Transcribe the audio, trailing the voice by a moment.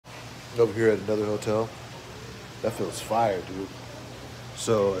over here at another hotel. That feels fire, dude.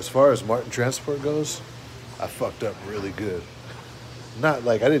 So as far as Martin Transport goes, I fucked up really good. Not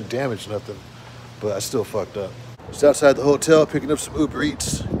like I didn't damage nothing, but I still fucked up. Just outside the hotel picking up some Uber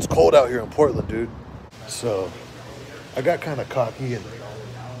Eats. It's cold out here in Portland, dude. So I got kind of cocky and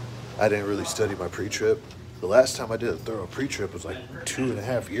I didn't really study my pre-trip. The last time I did a thorough pre-trip was like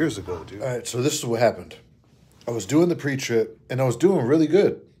 2.5 years ago, dude. All right, so this is what happened. I was doing the pre-trip and I was doing really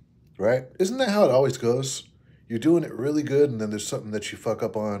good, right? Isn't that how it always goes? You're doing it really good and then there's something that you fuck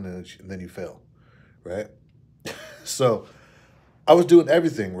up on and then you fail, right? So I was doing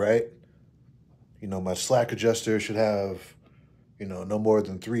everything, right? You know, my slack adjuster should have, no more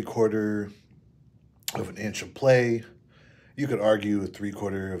than 3/4 of an inch of play. You could argue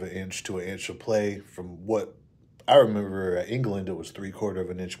 3/4 of an inch to an inch of play. From what I remember at England, it was 3/4 of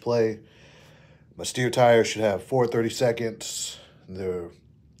an inch play. My steer tire should have 4/32. The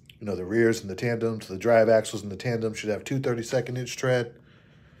rears and the tandems, the drive axles and the tandem should have 2/32 inch tread.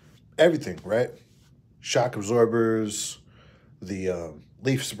 Everything, right? Shock absorbers, the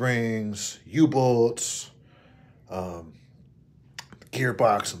leaf springs, U-bolts, um,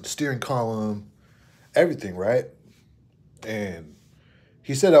 gearbox and the steering column, everything, right? And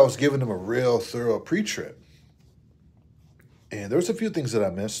he said I was giving him a real thorough pre-trip. And there was a few things that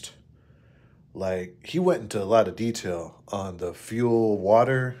I missed. Like, he went into a lot of detail on the fuel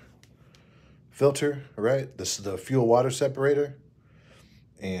water filter, right? This is the fuel water separator.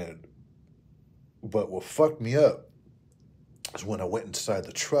 But what fucked me up is when I went inside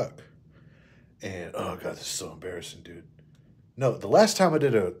the truck. And oh god, this is so embarrassing, dude. No, the last time I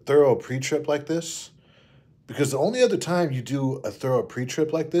did a thorough pre-trip like this, because the only other time you do a thorough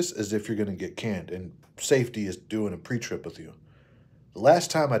pre-trip like this is if you're going to get canned, and safety is doing a pre-trip with you. The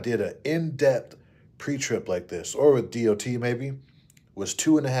last time I did an in-depth pre-trip like this, or with DOT maybe, was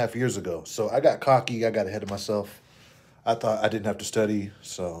 2.5 years ago. So I got cocky, I got ahead of myself. I thought I didn't have to study,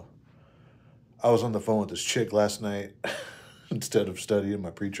 so I was on the phone with this chick last night instead of studying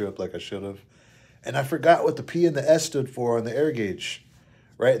my pre-trip like I should have. And I forgot what the P and the S stood for on the air gauge,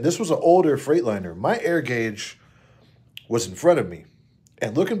 right? And this was an older Freightliner. My air gauge was in front of me.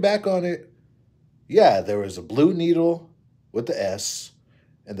 And looking back on it, yeah, there was a blue needle with the S,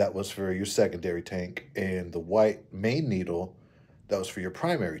 and that was for your secondary tank, and the white main needle, that was for your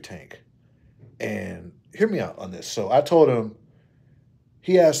primary tank. And hear me out on this. So I told him,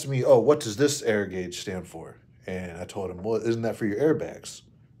 he asked me, oh, what does this air gauge stand for? And I told him, well, isn't that for your airbags,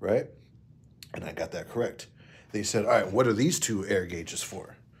 right? And I got that correct. They said, all right, what are these two air gauges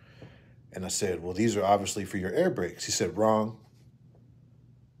for? And I said, well, these are obviously for your air brakes. He said, wrong.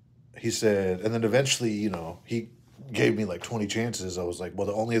 He said, and then eventually, he gave me like 20 chances. I was like, well,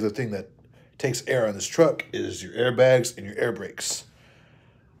 the only other thing that takes air on this truck is your airbags and your air brakes.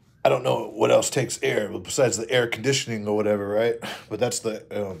 I don't know what else takes air besides the air conditioning or whatever, right? But that's the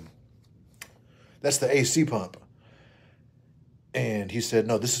AC pump. And he said,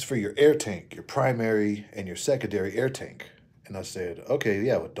 no, this is for your air tank, your primary and your secondary air tank. And I said, okay,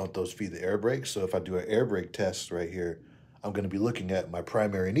 yeah, but don't those feed the air brakes? So if I do an air brake test right here, I'm going to be looking at my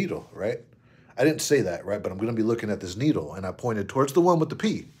primary needle, right? I didn't say that, right? But I'm going to be looking at this needle. And I pointed towards the one with the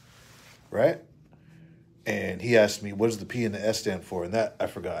P, right? And he asked me, what does the P and the S stand for? And that I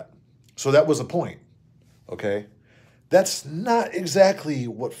forgot. So that was a point, okay? That's not exactly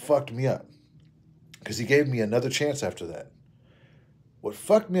what fucked me up, because he gave me another chance after that. What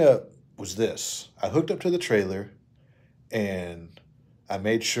fucked me up was this. I hooked up to the trailer, and I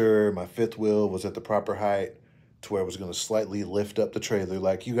made sure my fifth wheel was at the proper height to where it was going to slightly lift up the trailer,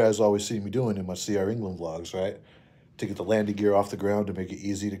 like you guys always see me doing in my CR England vlogs, right? To get the landing gear off the ground to make it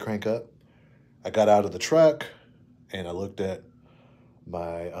easy to crank up. I got out of the truck, and I looked at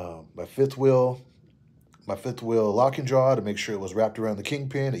my fifth wheel locking jaw to make sure it was wrapped around the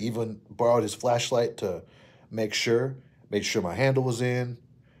kingpin. I even borrowed his flashlight to make sure my handle was in.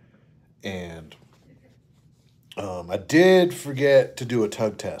 And I did forget to do a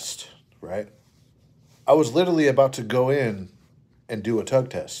tug test, right? I was literally about to go in and do a tug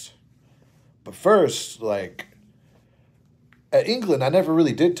test. But first, like, at England, I never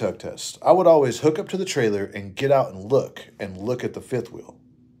really did tug tests. I would always hook up to the trailer and get out and look at the fifth wheel.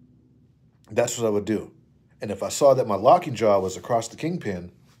 That's what I would do. And if I saw that my locking jaw was across the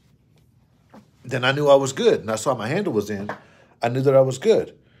kingpin, then I knew I was good. And I saw my handle was in, I knew that I was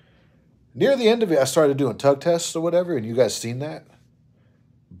good. Near the end of it, I started doing tug tests or whatever, and you guys seen that.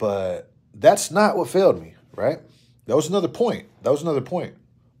 But that's not what failed me, right? That was another point.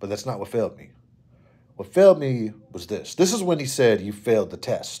 But that's not what failed me. What failed me was this. This is when he said you failed the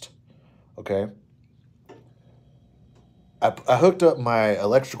test, okay? I hooked up my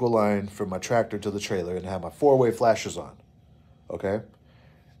electrical line from my tractor to the trailer and had my four-way flashers on. Okay.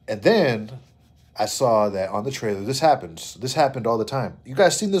 And then I saw that on the trailer, this happens. This happened all the time. You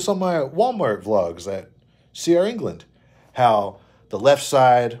guys seen this on my Walmart vlogs at CR England. How the left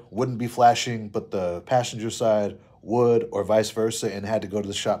side wouldn't be flashing, but the passenger side would, or vice versa, and had to go to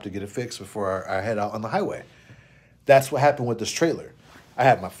the shop to get it fixed before I head out on the highway. That's what happened with this trailer. I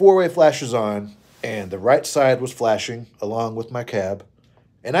had my four-way flashers on, and the right side was flashing along with my cab.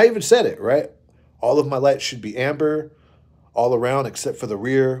 And I even said it, right? All of my lights should be amber all around except for the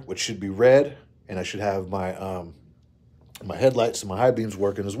rear, which should be red, and I should have my headlights and my high beams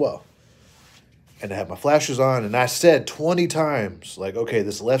working as well. And I had my flashers on, and I said 20 times, like, okay,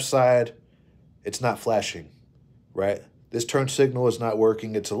 this left side, it's not flashing, right? This turn signal is not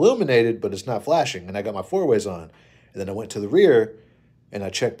working. It's illuminated, but it's not flashing. And I got my four-ways on. And then I went to the rear, and I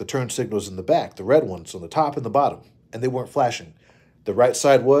checked the turn signals in the back, the red ones on the top and the bottom, and they weren't flashing. The right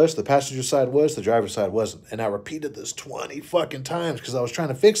side was, the passenger side was, the driver's side wasn't. And I repeated this 20 fucking times because I was trying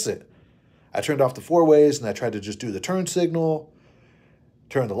to fix it. I turned off the four-ways, and I tried to just do the turn signal,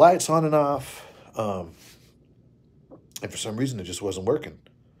 turn the lights on and off. And for some reason, it just wasn't working.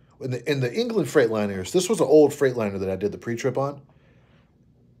 In the England Freightliners, this was an old Freightliner that I did the pre-trip on.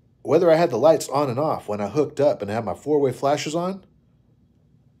 Whether I had the lights on and off, when I hooked up and I had my four-way flashers on,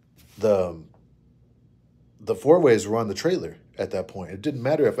 the four-ways were on the trailer at that point. It didn't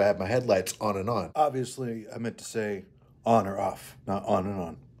matter if I had my headlights on and on. Obviously, I meant to say on or off, not on and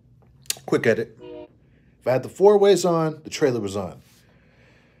on. Quick edit. If I had the four-ways on, the trailer was on.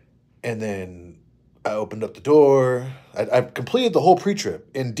 And then I opened up the door. I completed the whole pre-trip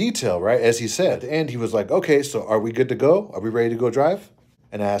in detail, right? As he said. At the end, he was like, okay, so are we good to go? Are we ready to go drive?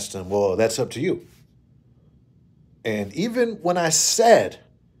 And I asked him, well, that's up to you. And even when I said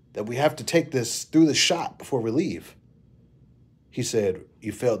that we have to take this through the shop before we leave, he said,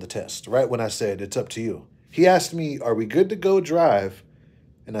 you failed the test, right? When I said, it's up to you. He asked me, are we good to go drive?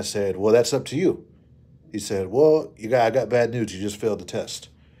 And I said, well, that's up to you. He said, well, I got bad news. You just failed the test.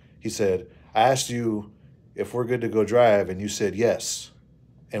 He said, I asked you if we're good to go drive, and you said yes.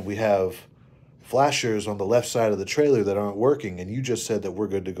 And we have flashers on the left side of the trailer that aren't working, and you just said that we're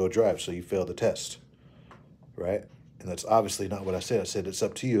good to go drive, so you failed the test, right? And that's obviously not what I said. I said, it's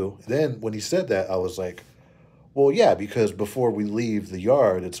up to you. Then when he said that, I was like, well, yeah, because before we leave the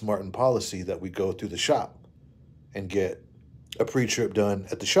yard, it's Marten policy that we go through the shop and get a pre-trip done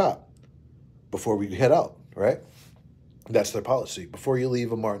at the shop before we head out, right? That's their policy. Before you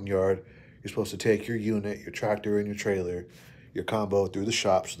leave a Marten yard, you're supposed to take your unit, your tractor, and your trailer, your combo through the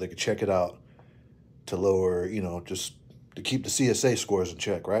shop so they can check it out to lower, just to keep the CSA scores in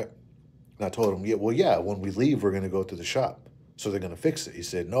check, right? And I told him, yeah, well, yeah, when we leave, we're going to go through the shop. So they're going to fix it. He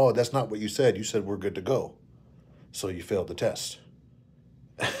said, no, that's not what you said. You said we're good to go. So you failed the test.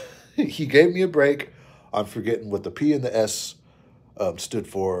 He gave me a break on forgetting what the P and the S stood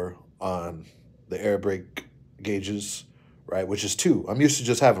for on the air brake gauges, right? Which is 2. I'm used to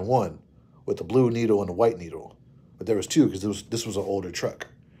just having 1 with the blue needle and the white needle. But there was 2 because this was an older truck.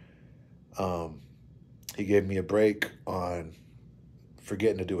 He gave me a break on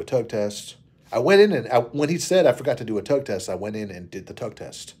forgetting to do a tug test. I went in and when he said I forgot to do a tug test, I went in and did the tug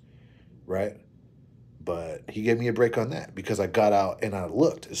test, right? But he gave me a break on that because I got out and I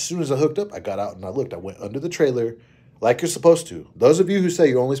looked. As soon as I hooked up, I got out and I looked. I went under the trailer like you're supposed to. Those of you who say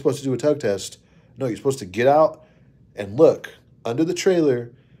you're only supposed to do a tug test, no, you're supposed to get out and look under the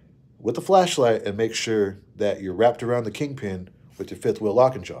trailer with the flashlight and make sure that you're wrapped around the kingpin with your 5th wheel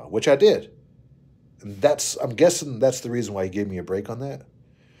lock and jaw, which I did. And I'm guessing that's the reason why he gave me a break on that.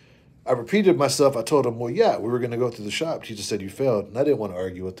 I repeated myself. I told him, well, yeah, we were going to go through the shop. He just said you failed. And I didn't want to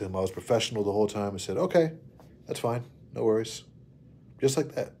argue with him. I was professional the whole time. I said, okay, that's fine. No worries. Just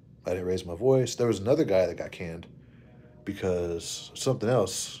like that. I didn't raise my voice. There was another guy that got canned because something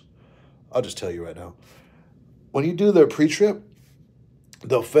else. I'll just tell you right now. When you do their pre-trip,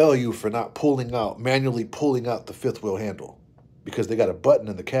 they'll fail you for not manually pulling out the 5th wheel handle because they got a button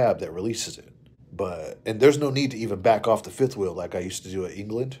in the cab that releases it. And there's no need to even back off the 5th wheel like I used to do at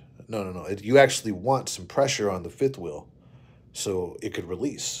England. No. You actually want some pressure on the 5th wheel so it could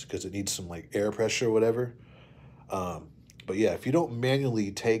release because it needs some like air pressure or whatever. But yeah, if you don't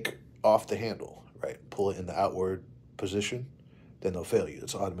manually take off the handle, right, pull it in the outward position, then they'll fail you.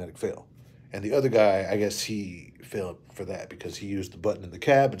 It's an automatic fail. And the other guy, I guess he failed for that because he used the button in the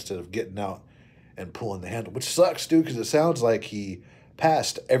cab instead of getting out and pulling the handle, which sucks, dude, because it sounds like he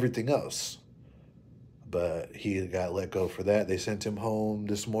passed everything else. But he got let go for that. They sent him home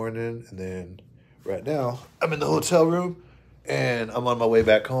this morning. And then right now, I'm in the hotel room and I'm on my way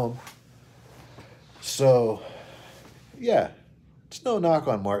back home. So, yeah, it's no knock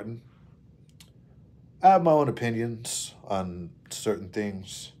on Martin. I have my own opinions on certain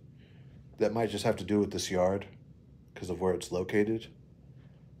things that might just have to do with this yard because of where it's located.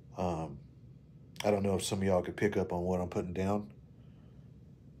 Um, I don't know if some of y'all could pick up on what I'm putting down.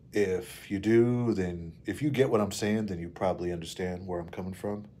 If you do, then if you get what I'm saying, then you probably understand where I'm coming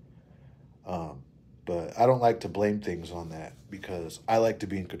from. Um, but I don't like to blame things on that because I like to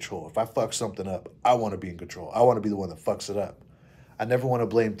be in control. If I fuck something up, I want to be in control. I want to be the one that fucks it up. I never want to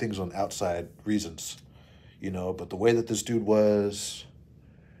blame things on outside reasons, but the way that this dude was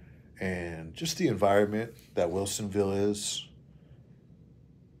and just the environment that Wilsonville is,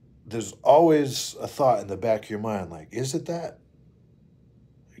 there's always a thought in the back of your mind like, is it that?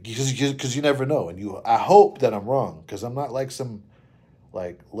 Because you never know. I hope that I'm wrong because I'm not like some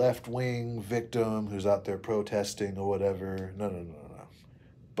like left wing victim who's out there protesting or whatever. No, no, no, no, no.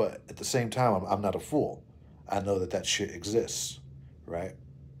 But at the same time, I'm not a fool. I know that that shit exists, right?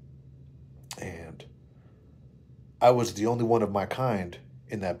 And I was the only one of my kind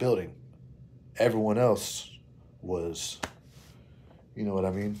in that building. Everyone else was, you know what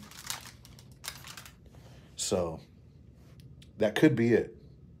I mean? So that could be it.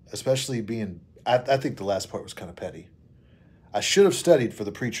 Especially being, I think the last part was kind of petty. I should have studied for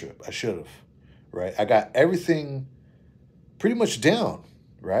the pre-trip. I should have, right? I got everything pretty much down,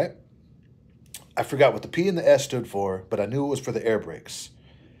 right? I forgot what the P and the S stood for, but I knew it was for the air brakes.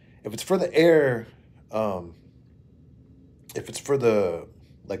 If it's for the air, um, if it's for the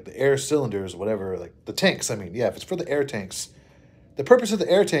like the air cylinders, whatever, like the tanks. I mean, yeah, if it's for the air tanks, the purpose of the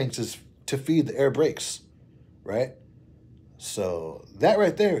air tanks is to feed the air brakes, right? So that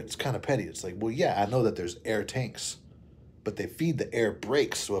right there, it's kind of petty. It's like, well, yeah, I know that there's air tanks, but they feed the air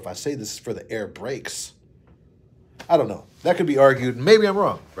brakes. So if I say this is for the air brakes, I don't know. That could be argued. Maybe I'm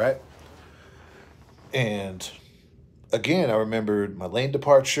wrong, right? And again, I remembered my lane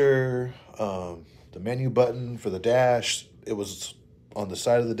departure, the menu button for the dash. It was on the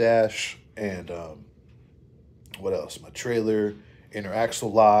side of the dash. And what else? My trailer, inner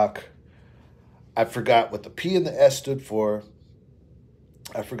axle lock. I forgot what the P and the S stood for.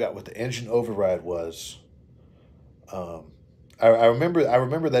 I forgot what the engine override was. Um, I remember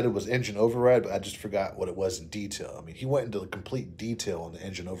that it was engine override, but I just forgot what it was in detail. I mean, he went into complete detail on the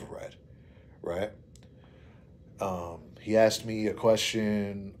engine override, right? He asked me a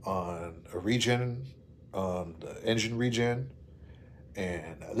question on a regen, on the engine regen,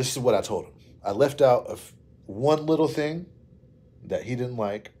 and this is what I told him. I left out of one little thing that he didn't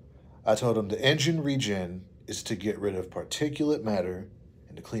like. I told him the engine regen is to get rid of particulate matter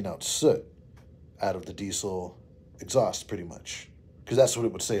and to clean out soot out of the diesel exhaust, pretty much, because that's what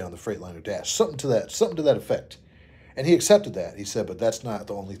it would say on the Freightliner dash, something to that effect. And he accepted that. He said, but that's not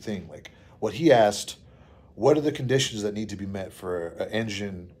the only thing. Like what he asked, what are the conditions that need to be met for an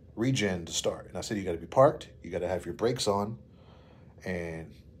engine regen to start? And I said, you got to be parked, you got to have your brakes on,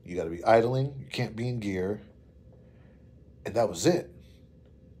 and you got to be idling. You can't be in gear, and that was it.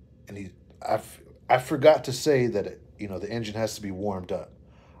 And I forgot to say that the engine has to be warmed up,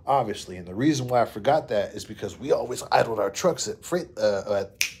 obviously. And the reason why I forgot that is because we always idled our trucks at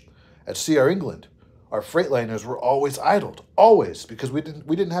CR England. Our Freightliners were always idled, always, because we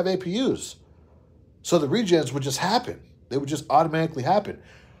didn't have APUs. So the regens would just happen. They would just automatically happen.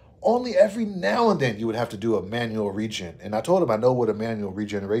 Only every now and then you would have to do a manual regen. And I told him I know what a manual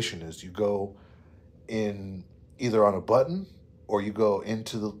regeneration is. You go in either on a button or you go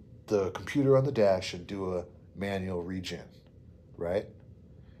into the computer on the dash and do a manual regen, right?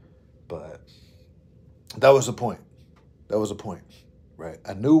 But that was the point. That was the point, right?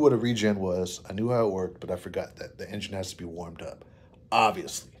 I knew what a regen was. I knew how it worked, but I forgot that the engine has to be warmed up.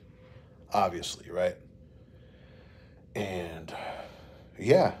 Obviously, right? And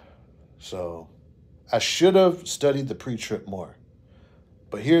yeah, so I should have studied the pre-trip more.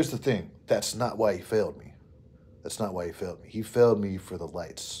 But here's the thing. That's not why he failed me. That's not why he failed me. He failed me for the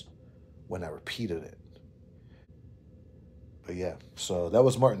lights when I repeated it. But yeah, so that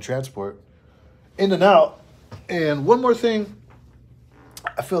was Marten Transport. In and out. And one more thing.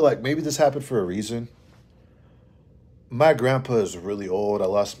 I feel like maybe this happened for a reason. My grandpa is really old. I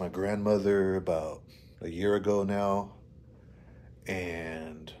lost my grandmother about a year ago now.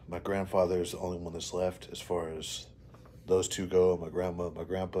 And my grandfather is the only one that's left as far as those two go, my grandma, my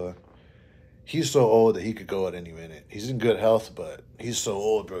grandpa. He's so old that he could go at any minute. He's in good health, but he's so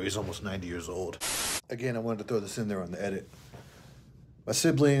old, bro. He's almost 90 years old. Again, I wanted to throw this in there on the edit. My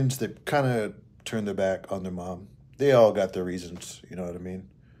siblings, they kind of turned their back on their mom. They all got their reasons, you know what I mean?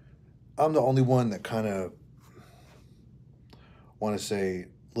 I'm the only one that kind of want to say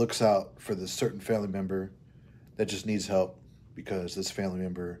looks out for this certain family member that just needs help because this family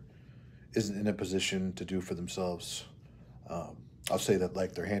member isn't in a position to do for themselves. Um, I'll say that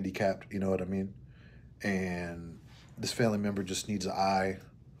like they're handicapped, you know what I mean? And this family member just needs an eye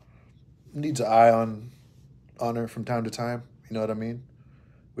on her from time to time, you know what I mean?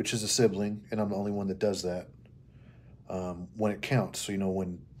 Which is a sibling, and I'm the only one that does that when it counts. So,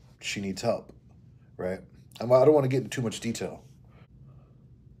 when she needs help, right? I don't want to get into too much detail.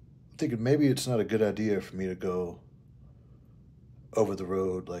 I'm thinking maybe it's not a good idea for me to go over the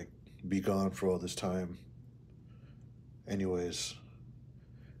road, like be gone for all this time. Anyways,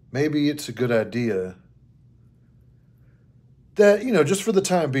 maybe it's a good idea that, just for the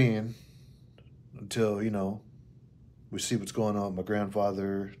time being, until, we see what's going on with my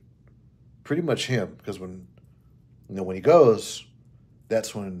grandfather, pretty much him, because when he goes,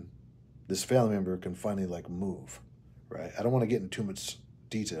 that's when this family member can finally like move, right? I don't want to get into too much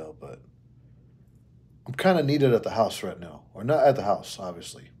detail, but I'm kind of needed at the house right now, or not at the house,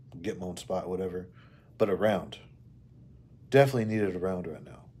 obviously, get my own spot, whatever, but around. Definitely needed around right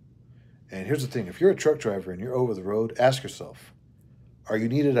now. And here's the thing: if you're a truck driver and you're over the road, ask yourself, are you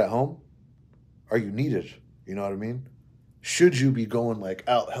needed at home? Are you needed? You know what I mean? Should you be going like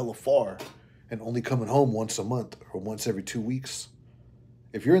out hella far and only coming home once a month or once every 2 weeks?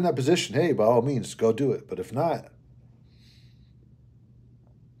 If you're in that position, hey, by all means, go do it. But if not,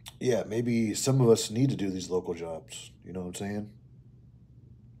 yeah, maybe some of us need to do these local jobs. You know what I'm saying?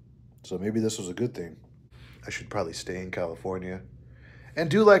 So maybe this was a good thing. I should probably stay in California and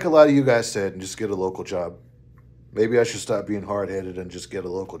do like a lot of you guys said and just get a local job. Maybe I should stop being hard headed and just get a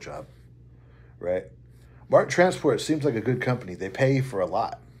local job, right? Martin Transport seems like a good company. They pay for a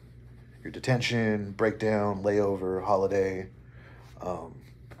lot. Your detention, breakdown, layover, holiday. Um,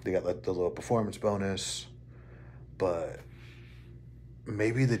 they got like the little performance bonus, but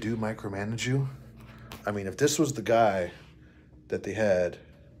maybe they do micromanage you. I mean, if this was the guy that they had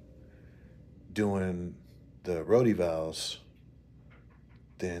doing the road evals,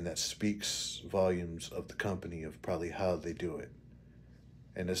 then that speaks volumes of the company of probably how they do it.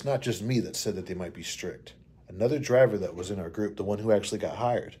 And it's not just me that said that they might be strict. Another driver that was in our group, the one who actually got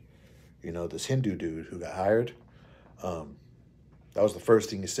hired, this Hindu dude who got hired, um, that was the first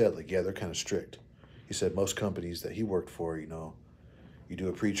thing he said. Like, yeah, they're kind of strict. He said most companies that he worked for, you do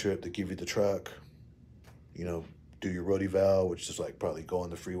a pre-trip, they give you the truck, do your road eval, which is like probably go on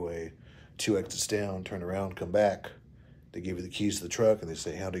the freeway, 2 exits down, turn around, come back. They give you the keys to the truck and they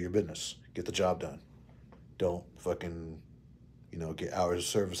say, handle your business, get the job done. Don't fucking, get hours of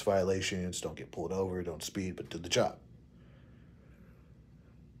service violations, don't get pulled over, don't speed, but do the job.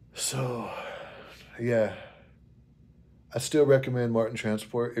 So, yeah, I still recommend Martin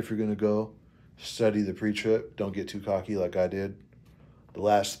Transport if you're going to go. Study the pre-trip. Don't get too cocky like I did. The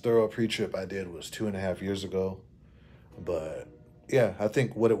last thorough pre-trip I did was 2.5 years ago. But yeah, I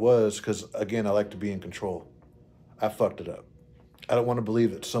think what it was, because again, I like to be in control. I fucked it up. I don't want to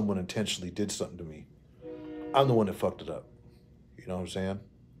believe that someone intentionally did something to me. I'm the one that fucked it up. You know what I'm saying?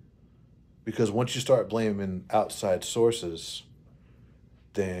 Because once you start blaming outside sources,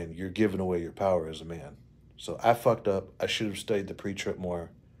 then you're giving away your power as a man. So I fucked up. I should have studied the pre-trip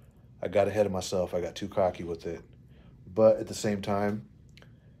more. I got ahead of myself. I got too cocky with it. But at the same time,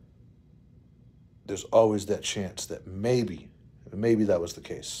 there's always that chance that maybe that was the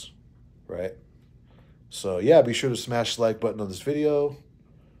case, right? So yeah, be sure to smash the like button on this video,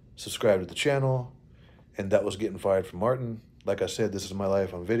 subscribe to the channel, and that was Getting Fired from Martin. Like I said, this is my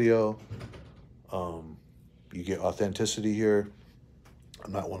life on video. You get authenticity here.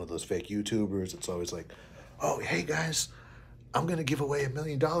 I'm not one of those fake YouTubers. It's always like, oh, hey guys, I'm going to give away $1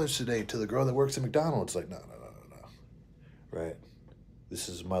 million today to the girl that works at McDonald's. Like, no. Right? This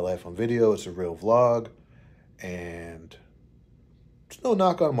is my life on video. It's a real vlog. And there's no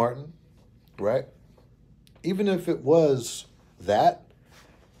knock on Martin, right? Even if it was that,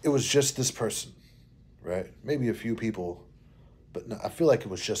 it was just this person, right? Maybe a few people, but no, I feel like it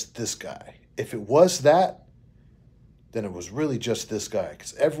was just this guy. If it was that, then it was really just this guy,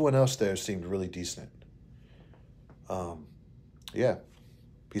 because everyone else there seemed really decent. Yeah.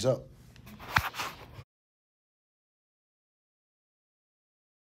 Peace out.